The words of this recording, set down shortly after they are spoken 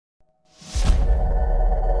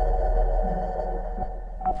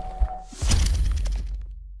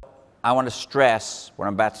I want to stress what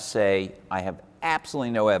I'm about to say, I have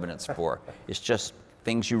absolutely no evidence for. It's just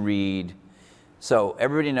things you read. So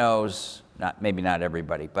everybody knows, maybe not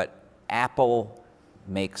everybody, but Apple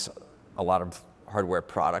makes a lot of hardware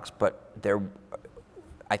products, but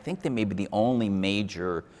I think they may be the only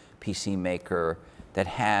major PC maker that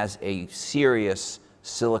has a serious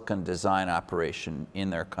silicon design operation in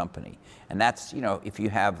their company. And that's, you know, if you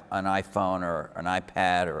have an iPhone or an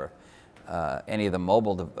iPad or any of the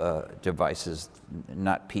mobile devices,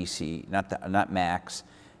 not PC, not Macs,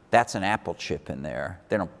 that's an Apple chip in there.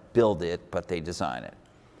 They don't build it, but they design it.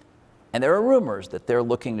 And there are rumors that they're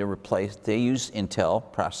looking to replace, they use Intel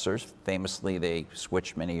processors. Famously, they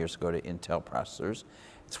switched many years ago to Intel processors.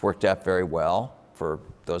 It's worked out very well for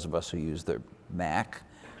those of us who use the Mac.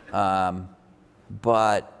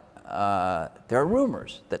 But there are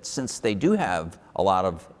rumors that since they do have a lot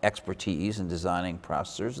of expertise in designing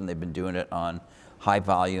processors, and they've been doing it on high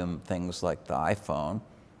volume things like the iPhone,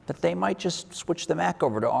 that they might just switch the Mac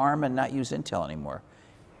over to ARM and not use Intel anymore.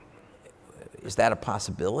 Is that a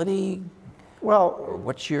possibility? Well, or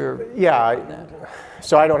what's your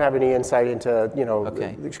so I don't have any insight into, you know,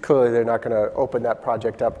 okay. Clearly they're not going to open that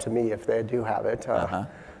project up to me if they do have it.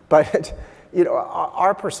 But, you know,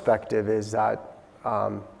 our perspective is that,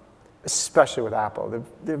 especially with Apple,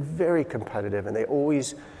 they're very competitive, and they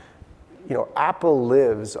always, you know, Apple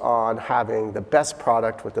lives on having the best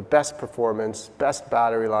product with the best performance, best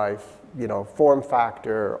battery life, you know, form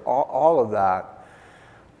factor, all of that.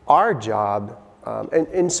 Our job,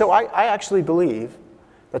 and so I actually believe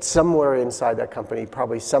that somewhere inside that company,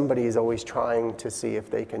 probably somebody is always trying to see if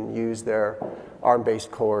they can use their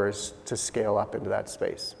ARM-based cores to scale up into that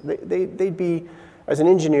space. They'd be, as an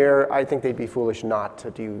engineer, I think they'd be foolish not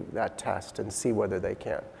to do that test and see whether they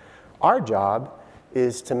can. Our job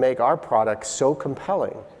is to make our product so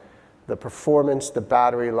compelling, the performance, the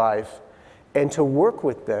battery life, and to work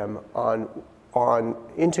with them on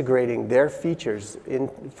integrating their features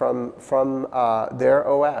from their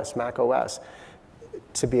OS, Mac OS,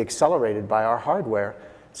 to be accelerated by our hardware,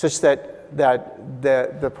 such that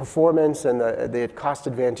the performance and the cost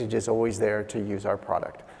advantage is always there to use our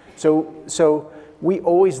product. So we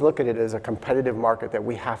always look at it as a competitive market that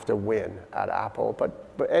we have to win at Apple,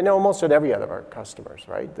 and almost at every other of our customers,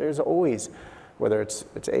 right? There's always, whether it's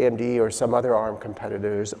AMD or some other ARM competitor,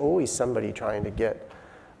 there's always somebody trying to get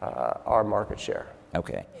our market share.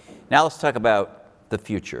 Okay. Now let's talk about the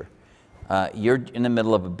future. You're in the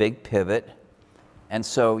middle of a big pivot, and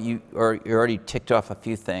so you already ticked off a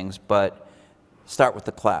few things, but start with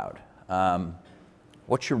the cloud.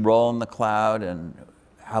 What's your role in the cloud, and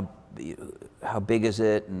how big is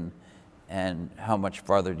it, and how much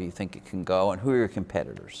farther do you think it can go, and who are your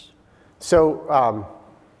competitors? So,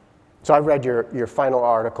 so I read your final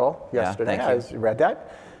article yesterday. Yeah, thank you. I read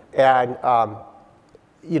that, and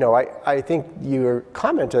you know, I think your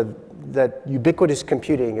comment that ubiquitous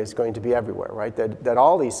computing is going to be everywhere, right? That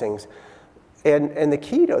all these things, and the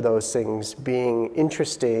key to those things being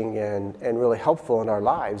interesting and really helpful in our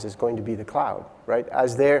lives is going to be the cloud, right?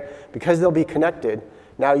 Because they'll be connected,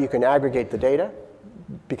 now you can aggregate the data,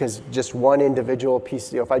 because just one individual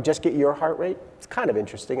piece, you know, if I just get your heart rate, it's kind of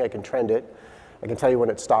interesting. I can trend it. I can tell you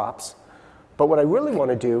when it stops. But what I really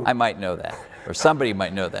want to do... I might know that, or somebody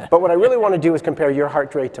might know that. But what I really want to do is compare your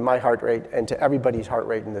heart rate to my heart rate and to everybody's heart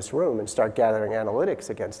rate in this room and start gathering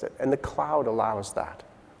analytics against it. And the cloud allows that,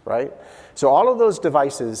 right? So all of those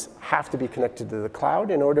devices have to be connected to the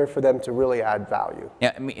cloud in order for them to really add value.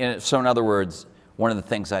 Yeah, I mean, so in other words, one of the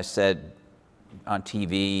things I said on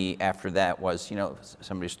TV after that was, you know,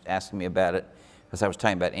 somebody was asking me about it because I was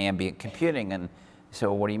talking about ambient computing, and so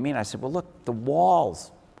well, what do you mean? I said, well, look, the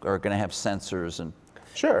walls are going to have sensors and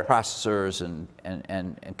processors and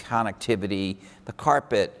connectivity, the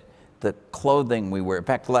carpet, the clothing we wear. In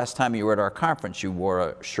fact, the last time you were at our conference, you wore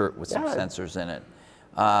a shirt with some sensors in it.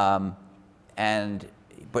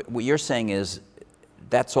 But what you're saying is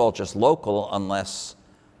that's all just local unless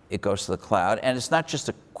it goes to the cloud. And it's not just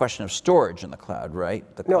a question of storage in the cloud, right?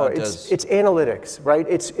 No, it's analytics, right?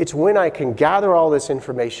 It's when I can gather all this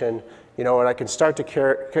information, you know, and I can start to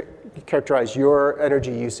characterize your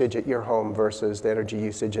energy usage at your home versus the energy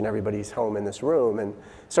usage in everybody's home in this room, and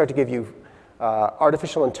start to give you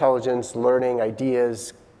artificial intelligence, learning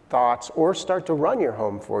ideas, thoughts, or start to run your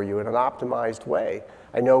home for you in an optimized way.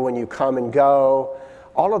 I know when you come and go,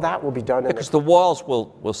 all of that will be done. Because the walls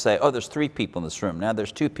will say, oh, there's 3 people in this room. Now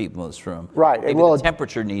there's 2 people in this room. Right. Maybe the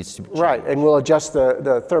temperature needs to be changed. Right, and we'll adjust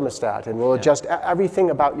the thermostat, and we'll adjust everything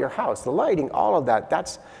about your house, the lighting, all of that.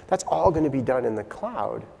 That's all going to be done in the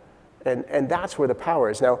cloud, and that's where the power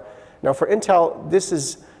is. Now for Intel, this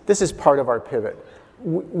is part of our pivot.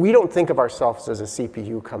 we don't think of ourselves as a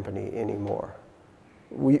CPU company anymore.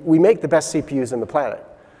 We make the best CPUs on the planet,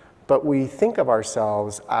 but we think of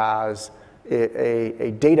ourselves as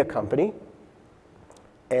a data company,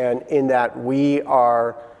 and in that we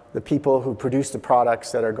are the people who produce the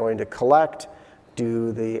products that are going to collect,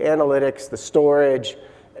 do the analytics, the storage,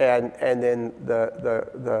 and then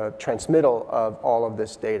the transmittal of all of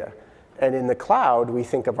this data. And in the cloud, we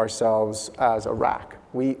think of ourselves as a rack.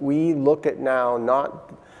 We look at now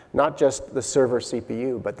not just the server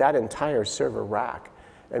CPU, but that entire server rack.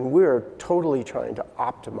 And we're totally trying to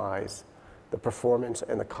optimize the performance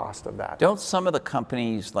and the cost of that. Don't some of the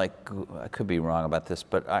companies, like, I could be wrong about this,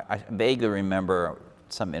 but I vaguely remember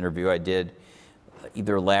some interview I did,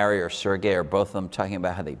 either Larry or Sergey or both of them talking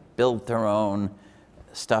about how they build their own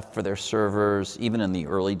stuff for their servers, even in the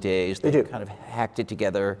early days. They do. Kind of hacked it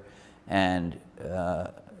together, and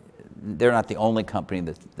they're not the only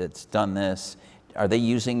company that's done this. Are they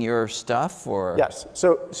using your stuff, or? Yes.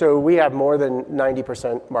 So we have more than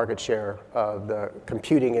 90% market share of the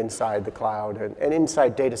computing inside the cloud and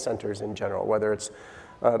inside data centers in general, whether it's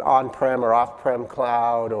an on-prem or off-prem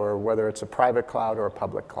cloud, or whether it's a private cloud or a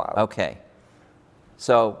public cloud. Okay.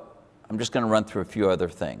 So I'm just going to run through a few other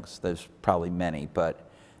things. There's probably many, but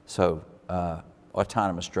so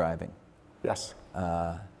autonomous driving. Yes.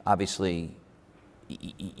 Obviously,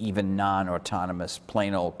 even non-autonomous,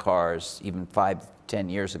 plain old cars, even 5-10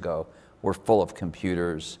 years ago, were full of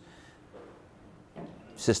computers,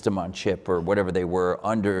 system on chip or whatever they were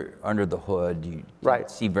under the hood. You didn't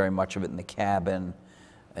see very much of it in the cabin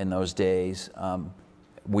in those days.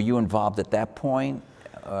 Were you involved at that point?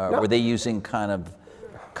 No. Were they using kind of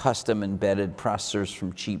custom embedded processors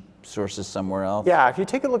from cheap sources somewhere else? Yeah, if you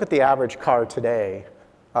take a look at the average car today,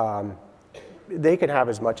 they can have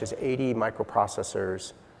as much as 80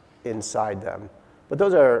 microprocessors inside them. But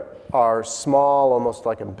those are small, almost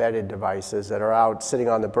like embedded devices that are out sitting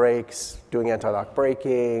on the brakes, doing anti-lock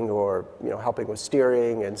braking, or helping with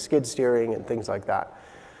steering and skid steering and things like that.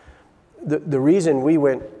 The reason we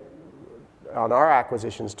went on our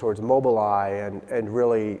acquisitions towards Mobileye and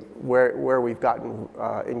really where we've gotten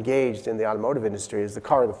engaged in the automotive industry is the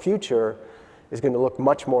car of the future is going to look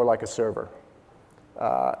much more like a server.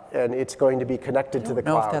 And it's going to be connected to the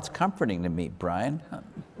cloud. I don't know if that's comforting to me, Brian.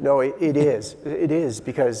 No, it is. It is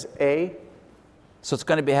because So it's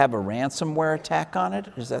going to have a ransomware attack on it?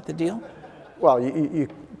 Is that the deal? Well,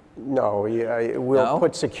 we'll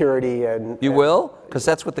put security and... You will? Because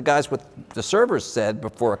that's what the guys with the servers said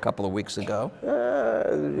before a couple of weeks ago.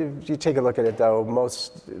 If you take a look at it, though,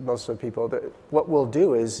 most of the people, what we'll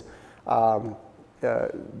do is, by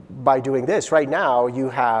doing this, right now you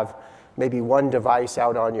have maybe one device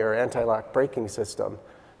out on your anti-lock braking system.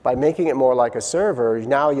 By making it more like a server,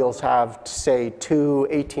 now you'll have, say, 2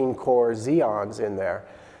 18-core Xeons in there.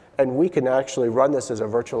 And we can actually run this as a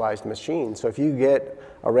virtualized machine. So if you get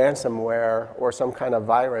a ransomware or some kind of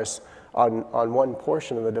virus on one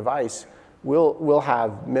portion of the device, we'll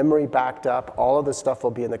have memory backed up. All of the stuff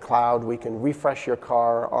will be in the cloud. We can refresh your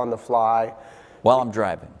car on the fly. While I'm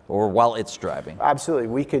driving, or while it's driving. Absolutely.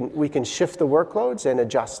 We can shift the workloads and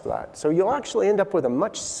adjust that. So you'll actually end up with a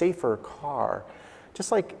much safer car.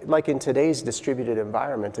 Just like in today's distributed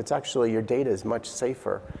environment, it's actually, your data is much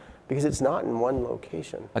safer because it's not in one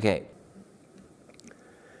location. Okay.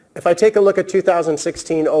 If I take a look at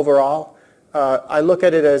 2016 overall, I look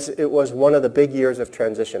at it as it was one of the big years of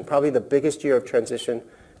transition, probably the biggest year of transition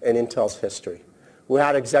in Intel's history. We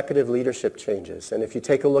had executive leadership changes, and if you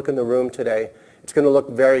take a look in the room today, it's going to look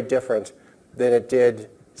very different than it did,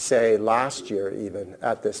 say, last year even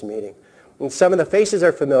at this meeting. And some of the faces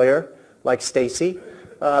are familiar, like Stacy,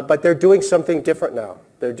 but they're doing something different now.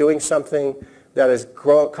 They're doing something that is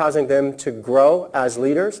causing them to grow as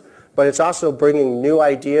leaders, but it's also bringing new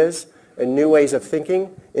ideas and new ways of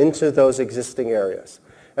thinking into those existing areas.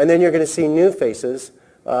 And then you're going to see new faces.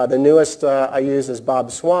 The newest I use is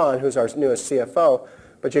Bob Swan, who's our newest CFO,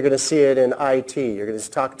 but you're going to see it in IT. You're going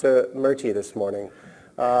to talk to Murti this morning.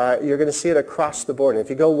 You're going to see it across the board. And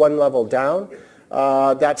if you go one level down,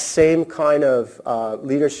 that same kind of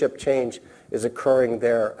leadership change is occurring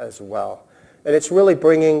there as well. And it's really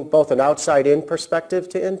bringing both an outside-in perspective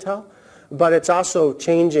to Intel, but it's also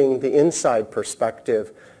changing the inside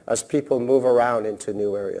perspective as people move around into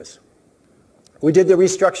new areas. We did the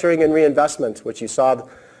restructuring and reinvestment, which you saw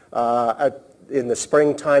in the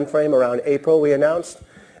spring timeframe, around April we announced,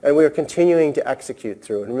 and we are continuing to execute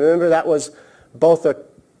through. And remember, that was both a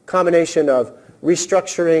combination of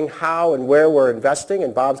restructuring how and where we're investing,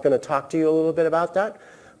 and Bob's going to talk to you a little bit about that,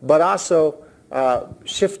 but also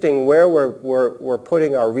shifting where we're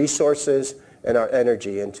putting our resources and our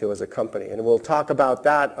energy into as a company. And we'll talk about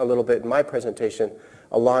that a little bit in my presentation,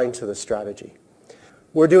 aligned to the strategy.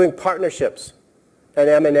 We're doing partnerships and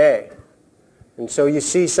M&A. And so you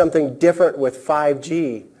see something different with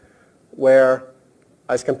 5G, where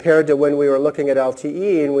as compared to when we were looking at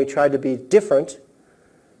LTE and we tried to be different,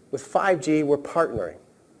 with 5G we're partnering.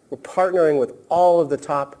 We're partnering with all of the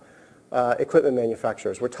top equipment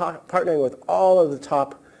manufacturers. We're partnering with all of the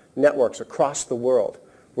top networks across the world.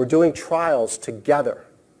 We're doing trials together.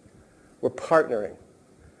 We're partnering.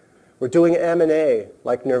 We're doing M&A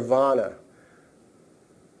like Nirvana,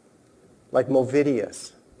 like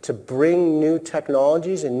Movidius, to bring new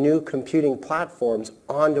technologies and new computing platforms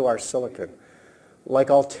onto our silicon, like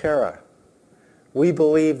Altera. We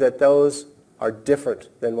believe that those are different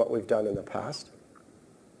than what we've done in the past.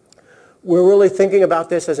 We're really thinking about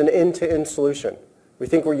this as an end-to-end solution. We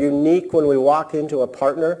think we're unique when we walk into a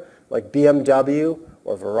partner like BMW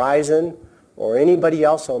or Verizon or anybody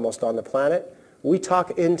else almost on the planet. We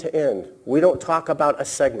talk end-to-end. We don't talk about a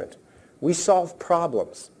segment. We solve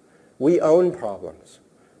problems. We own problems.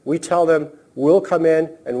 We tell them, we'll come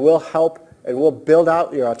in and we'll help and we'll build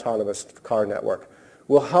out your autonomous car network.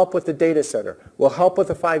 We'll help with the data center. We'll help with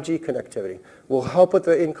the 5G connectivity. We'll help with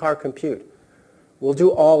the in-car compute. We'll do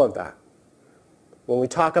all of that. When we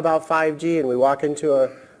talk about 5G and we walk into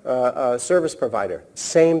a service provider,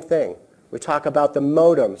 same thing. We talk about the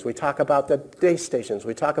modems. We talk about the base stations.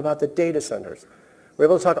 We talk about the data centers. We're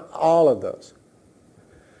able to talk all of those.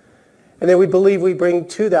 And then we believe we bring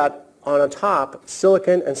to that on top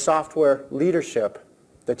silicon and software leadership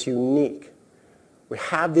that's unique. We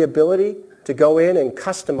have the ability to go in and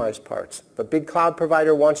customize parts. If a big cloud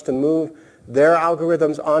provider wants to move their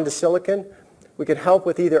algorithms onto silicon, we can help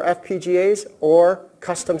with either FPGAs or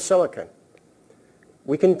custom silicon.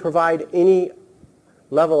 We can provide any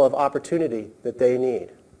level of opportunity that they need.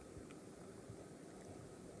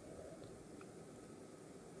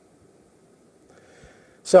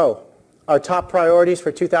 So, our top priorities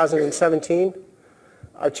for 2017,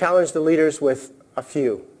 I challenge the leaders with a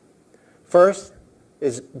few. First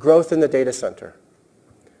is growth in the data center.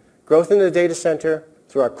 Growth in the data center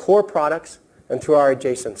through our core products and through our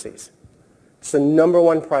adjacencies. It's the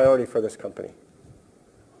 #1 priority for this company.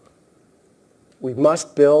 We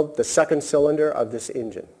must build the second cylinder of this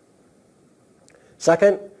engine.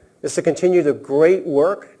 Second is to continue the great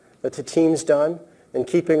work that the team's done in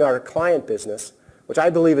keeping our client business, which I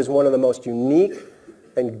believe is one of the most unique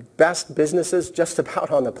and best businesses just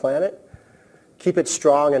about on the planet, keep it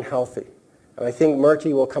strong and healthy. And I think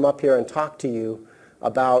Murthy will come up here and talk to you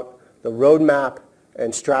about the roadmap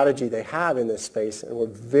and strategy they have in this space, and we're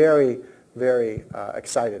very, very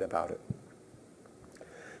excited about it.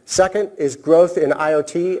 Second is growth in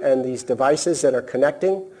IoT and these devices that are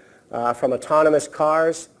connecting, from autonomous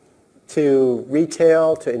cars to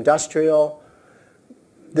retail to industrial.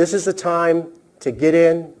 This is the time to get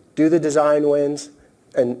in, do the design wins,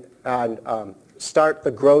 and start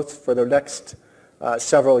the growth for the next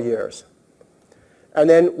several years. And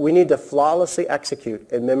then we need to flawlessly execute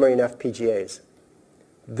in memory and FPGAs.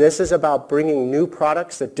 This is about bringing new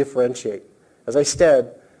products that differentiate. As I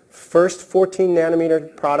said, first 14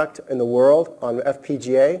 nanometer product in the world on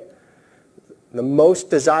FPGA, the most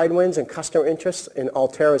design wins and customer interests in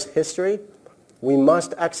Altera's history. We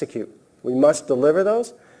must execute. We must deliver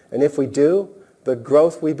those. And if we do, the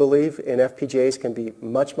growth we believe in FPGAs can be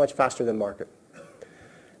much, much faster than market.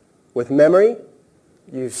 With memory,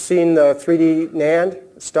 you've seen the 3D NAND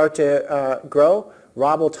start to grow.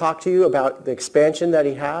 Rob will talk to you about the expansion that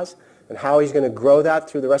he has and how he's going to grow that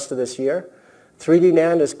through the rest of this year. 3D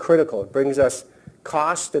NAND is critical. It brings us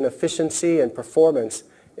cost and efficiency and performance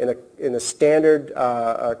in a standard,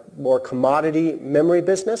 more commodity memory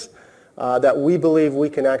business that we believe we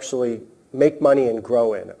can actually make money and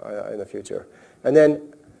grow in the future. And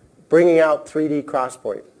then bringing out 3D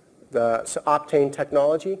XPoint, the Optane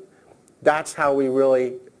technology, that's how we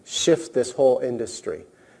really shift this whole industry.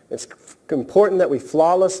 It's important that we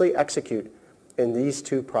flawlessly execute in these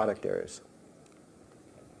two product areas.